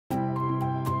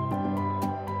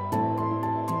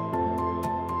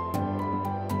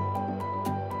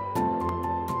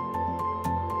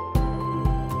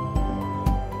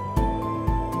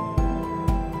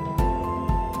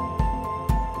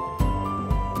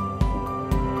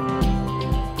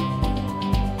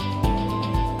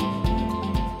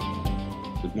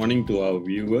morning to our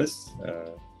viewers.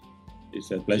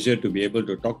 It's a pleasure to be able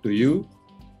to talk to you.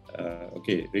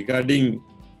 Regarding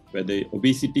whether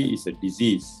obesity is a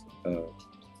disease,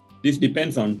 this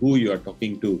depends on who you are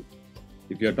talking to.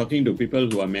 If you are talking to people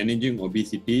who are managing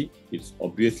obesity, it's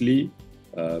obviously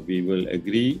we will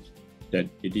agree that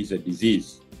it is a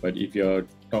disease. But if you are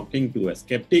talking to a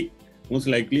skeptic, most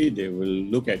likely they will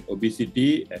look at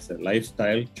obesity as a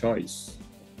lifestyle choice.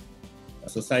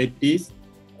 Societies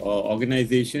or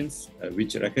organizations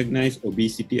which recognize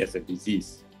obesity as a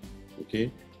disease.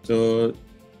 So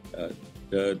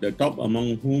the top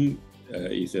among whom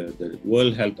is the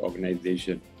World Health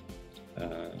Organization,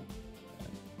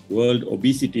 World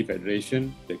Obesity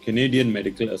Federation, the Canadian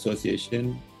Medical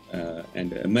Association, and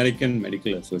the American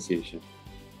Medical Association.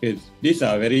 These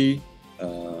are very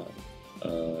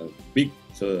big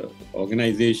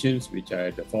organizations which are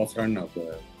at the forefront of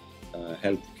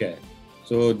healthcare.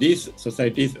 So these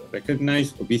societies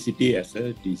recognize obesity as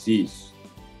a disease.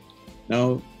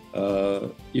 Now,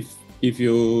 if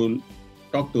you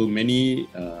talk to many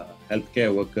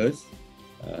healthcare workers,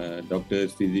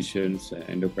 doctors, physicians,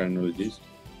 endocrinologists,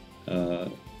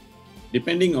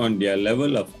 depending on their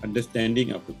level of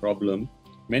understanding of the problem,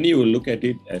 many will look at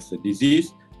it as a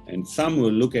disease and some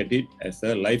will look at it as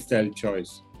a lifestyle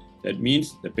choice. That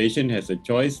means the patient has a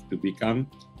choice to become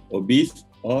obese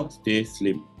or stay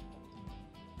slim.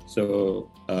 So,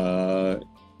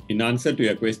 in answer to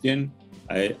your question,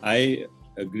 I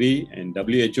agree, and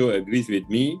WHO agrees with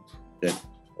me that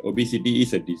obesity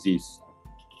is a disease.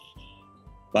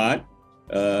 But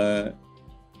the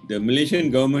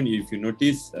Malaysian government, if you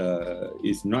notice,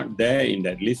 is not there in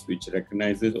that list which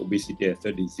recognizes obesity as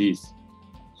a disease.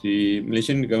 The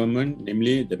Malaysian government,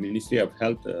 namely the Ministry of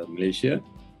Health Malaysia,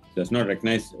 does not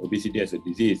recognize obesity as a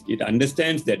disease. It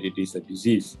understands that it is a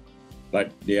disease,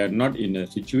 but they are not in a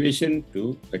situation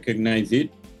to recognize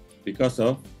it because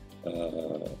of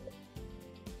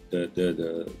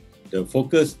the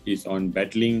focus is on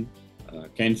battling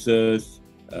cancers,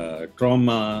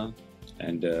 trauma,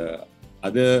 and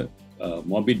other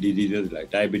morbid diseases like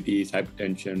diabetes,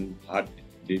 hypertension, heart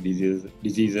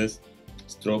diseases,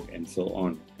 stroke, and so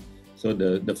on. So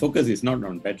the focus is not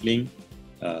on battling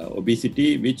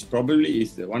obesity, which probably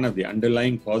is one of the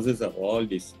underlying causes of all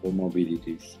these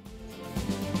comorbidities.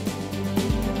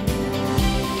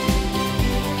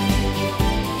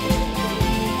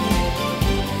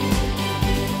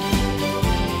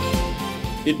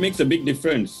 It makes a big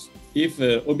difference. If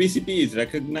obesity is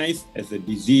recognized as a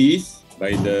disease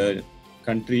by the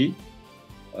country,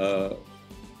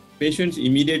 patients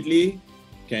immediately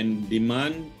can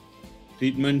demand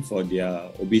treatment for their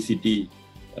obesity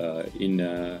in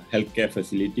healthcare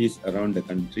facilities around the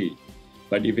country.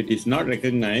 But if it is not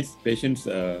recognized,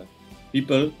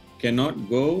 people cannot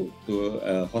go to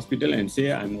a hospital and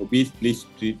say, "I'm obese, please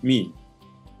treat me."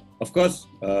 Of course,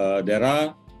 there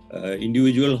are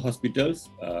individual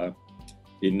hospitals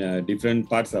in different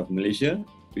parts of Malaysia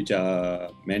which are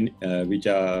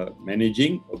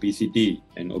managing obesity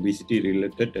and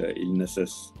obesity-related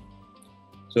illnesses.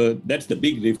 So that's the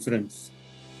big difference.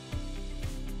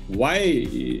 Why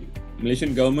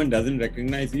Malaysian government doesn't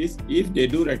recognize this? If they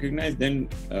do recognize,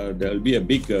 then there will be a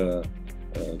big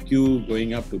queue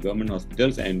going up to government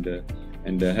hospitals, and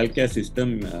the healthcare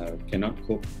system cannot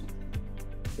cope.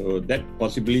 So that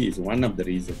possibly is one of the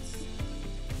reasons.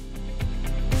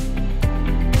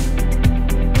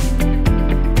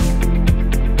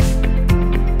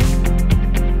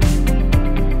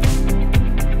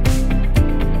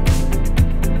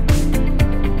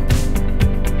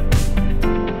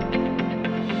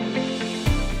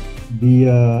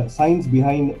 The science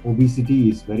behind obesity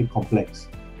is very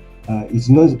complex. It's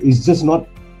just not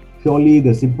purely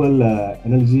the simple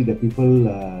analogy that people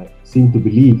seem to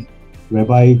believe,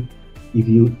 whereby if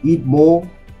you eat more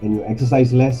and you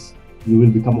exercise less, you will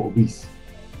become obese.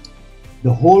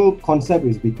 The whole concept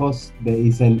is because there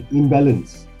is an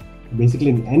imbalance, basically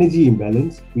an energy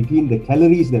imbalance between the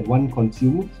calories that one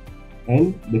consumes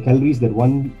and the calories that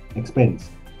one expends.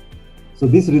 So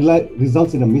this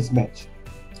results in a mismatch.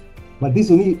 But this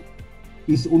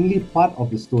is only part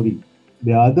of the story.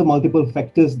 There are other multiple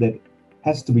factors that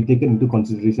has to be taken into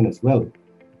consideration as well.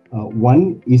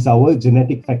 One is our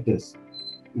genetic factors.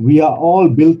 We are all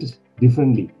built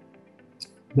differently.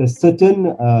 There's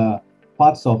certain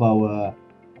parts of our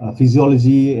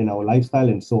physiology and our lifestyle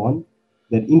and so on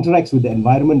that interacts with the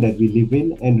environment that we live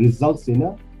in and results in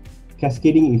a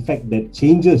cascading effect that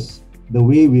changes the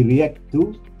way we react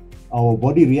to, our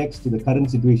body reacts to the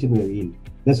current situation we're in.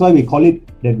 That's why we call it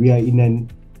that we are in an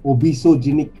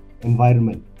obesogenic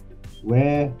environment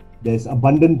where there's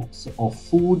abundance of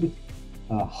food,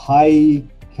 high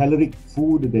caloric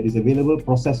food that is available,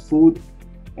 processed food,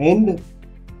 and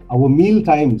our meal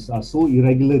times are so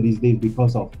irregular these days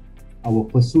because of our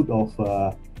pursuit of,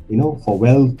 for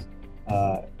wealth,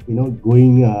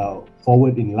 going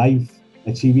forward in life,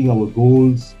 achieving our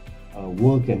goals,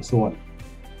 work, and so on.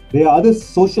 There are other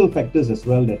social factors as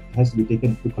well that has to be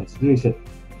taken into consideration.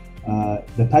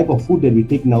 The type of food that we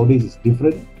take nowadays is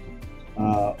different.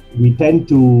 We tend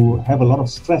to have a lot of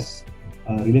stress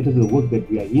related to the work that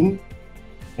we are in.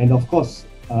 And of course,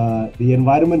 the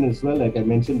environment as well, like I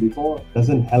mentioned before,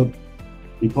 doesn't help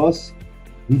because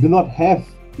we do not have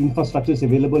infrastructures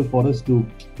available for us to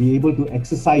be able to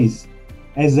exercise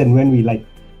as and when we like.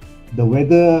 The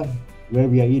weather where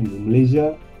we are in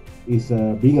Malaysia is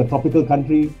being a tropical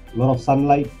country, a lot of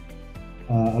sunlight.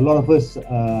 A lot of us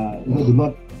do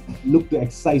not look to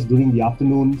exercise during the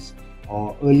afternoons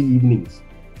or early evenings.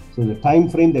 So the time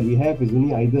frame that we have is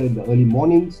only either in the early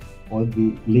mornings or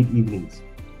the late evenings.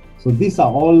 So these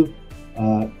are all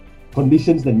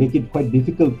conditions that make it quite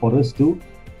difficult for us to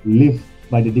live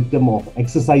by the dictum of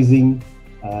exercising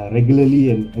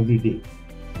regularly and every day.